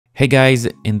Hey guys,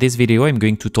 in this video I'm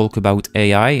going to talk about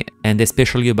AI and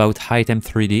especially about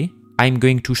Hitem3D. I'm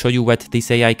going to show you what this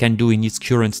AI can do in its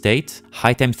current state.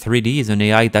 Hitem3D is an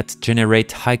AI that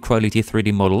generates high quality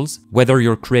 3D models. Whether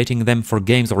you're creating them for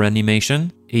games or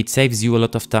animation, it saves you a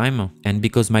lot of time, and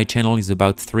because my channel is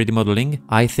about 3D modeling,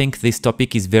 I think this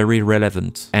topic is very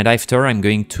relevant. And after, I'm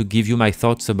going to give you my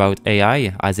thoughts about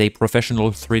AI as a professional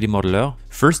 3D modeler.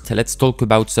 First, let's talk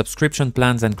about subscription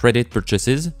plans and credit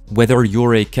purchases. Whether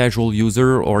you're a casual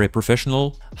user or a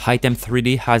professional,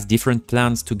 Hitem3D has different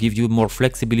plans to give you more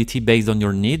flexibility based on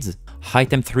your needs.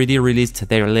 Hitem3D released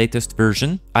their latest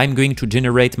version. I'm going to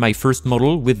generate my first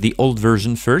model with the old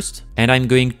version first, and I'm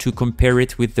going to compare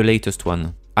it with the latest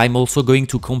one. I'm also going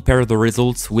to compare the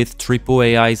results with Tripo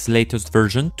AI's latest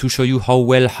version to show you how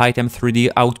well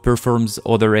Hitem3D outperforms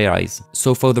other AIs.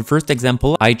 So for the first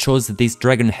example, I chose this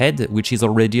dragon head, which is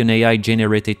already an AI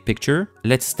generated picture.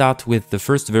 Let's start with the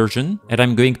first version, and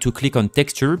I'm going to click on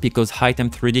texture because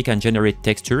Hitem3D can generate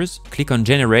textures. Click on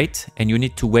generate, and you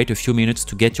need to wait a few minutes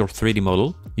to get your 3D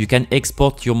model. You can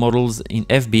export your models in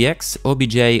FBX,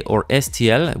 OBJ or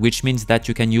STL, which means that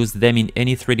you can use them in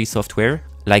any 3D software,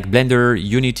 like Blender,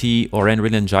 Unity or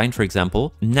Unreal Engine, for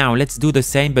example. Now let's do the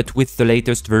same but with the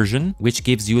latest version, which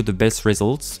gives you the best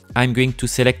results. I'm going to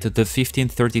select the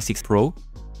 1536 Pro.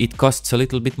 It costs a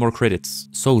little bit more credits.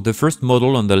 So the first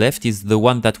model on the left is the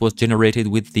one that was generated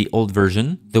with the old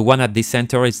version. The one at the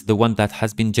center is the one that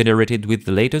has been generated with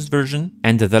the latest version.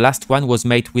 And the last one was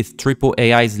made with Tripo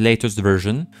AI's latest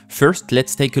version. First,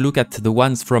 let's take a look at the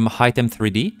ones from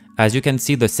Hitem3D. As you can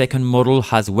see, the second model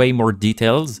has way more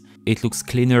details. It looks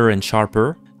cleaner and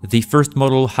sharper. The first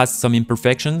model has some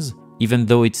imperfections, even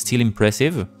though it's still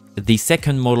impressive. The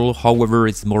second model, however,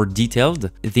 is more detailed.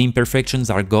 The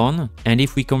imperfections are gone, and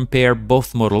if we compare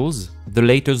both models, the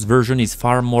latest version is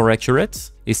far more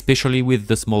accurate, especially with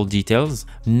the small details.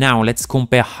 Now let's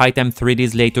compare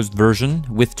Hitem3D's latest version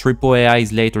with Tripo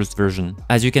AI's latest version.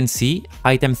 As you can see,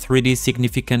 Hitem3D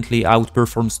significantly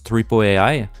outperforms Tripo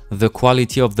AI. The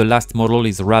quality of the last model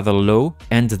is rather low,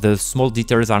 and the small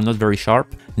details are not very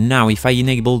sharp. Now if I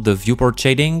enable the viewport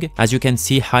shading, as you can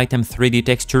see, Hitem3D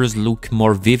textures look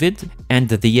more vivid, and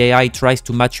the AI tries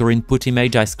to match your input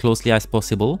image as closely as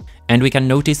possible. And we can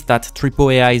notice that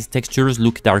Tripo AI's textures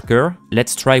look darker.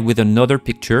 Let's try with another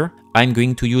picture. I'm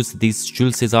going to use this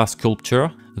Jules Caesar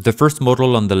sculpture. The first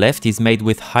model on the left is made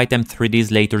with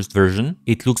Hitem3D's latest version.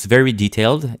 It looks very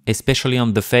detailed, especially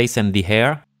on the face and the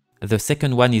hair. The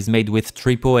second one is made with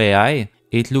Tripo AI.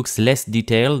 It looks less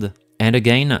detailed. And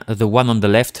again, the one on the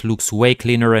left looks way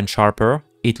cleaner and sharper.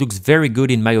 It looks very good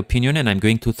in my opinion, and I'm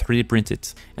going to 3D print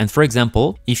it. And for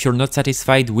example, if you're not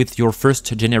satisfied with your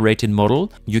first generated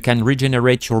model, you can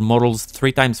regenerate your models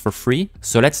 3 times for free.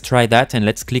 So let's try that and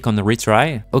let's click on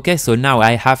retry. Okay, so now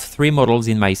I have 3 models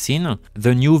in my scene.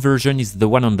 The new version is the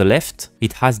one on the left.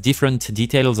 It has different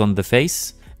details on the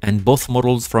face, and both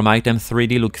models from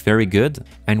Hitem3D look very good.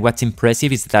 And what's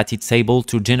impressive is that it's able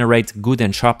to generate good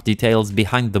and sharp details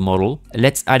behind the model.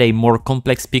 Let's add a more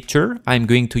complex picture. I'm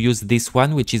going to use this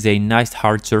one, which is a nice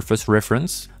hard surface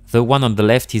reference. The one on the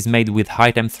left is made with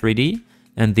Hitem3D,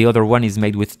 and the other one is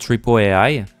made with Tripo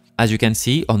AI. As you can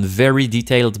see, on very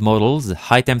detailed models,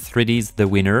 Hitem3D is the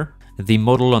winner. The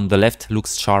model on the left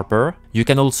looks sharper. You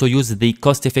can also use the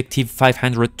cost-effective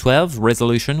 512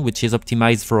 resolution, which is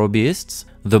optimized for hobbyists.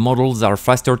 The models are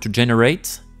faster to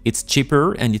generate, it's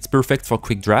cheaper, and it's perfect for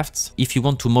quick drafts. If you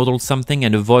want to model something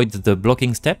and avoid the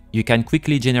blocking step, you can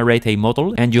quickly generate a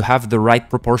model and you have the right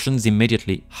proportions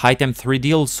immediately.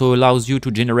 Hitem3D also allows you to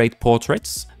generate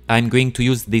portraits. I'm going to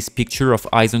use this picture of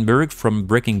Heisenberg from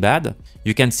Breaking Bad.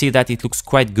 You can see that it looks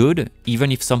quite good,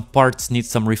 even if some parts need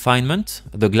some refinement.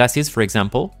 The glasses, for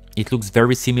example. It looks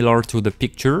very similar to the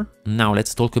picture. Now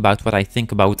let's talk about what I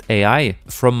think about AI.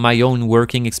 From my own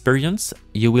working experience,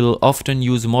 you will often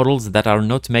use models that are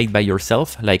not made by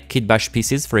yourself, like kit bash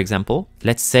pieces, for example.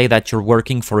 Let's say that you're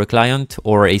working for a client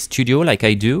or a studio like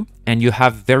I do, and you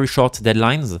have very short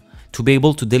deadlines. To be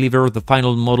able to deliver the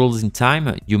final models in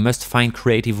time, you must find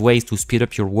creative ways to speed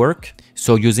up your work.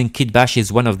 So using kit bash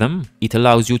is one of them. It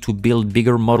allows you to build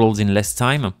bigger models in less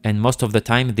time, and most of the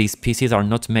time these pieces are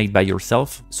not made by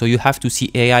yourself. So you have to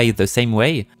see AI the same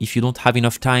way. If you don't have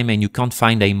enough time and you can't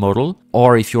find a model,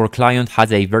 or if your client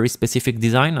has a very specific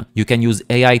design, you can use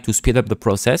AI to speed up the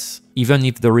process. Even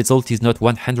if the result is not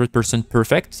 100%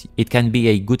 perfect, it can be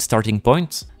a good starting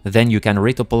point. Then you can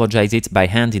retopologize it by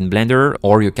hand in Blender,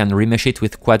 or you can remesh it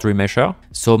with Quad Remesher.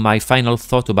 So my final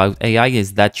thought about AI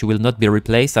is that you will not be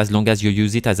replaced as long as you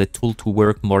use it as a tool to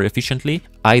work more efficiently.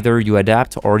 Either you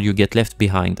adapt or you get left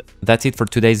behind. That's it for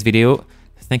today's video.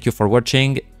 Thank you for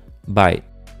watching. Bye.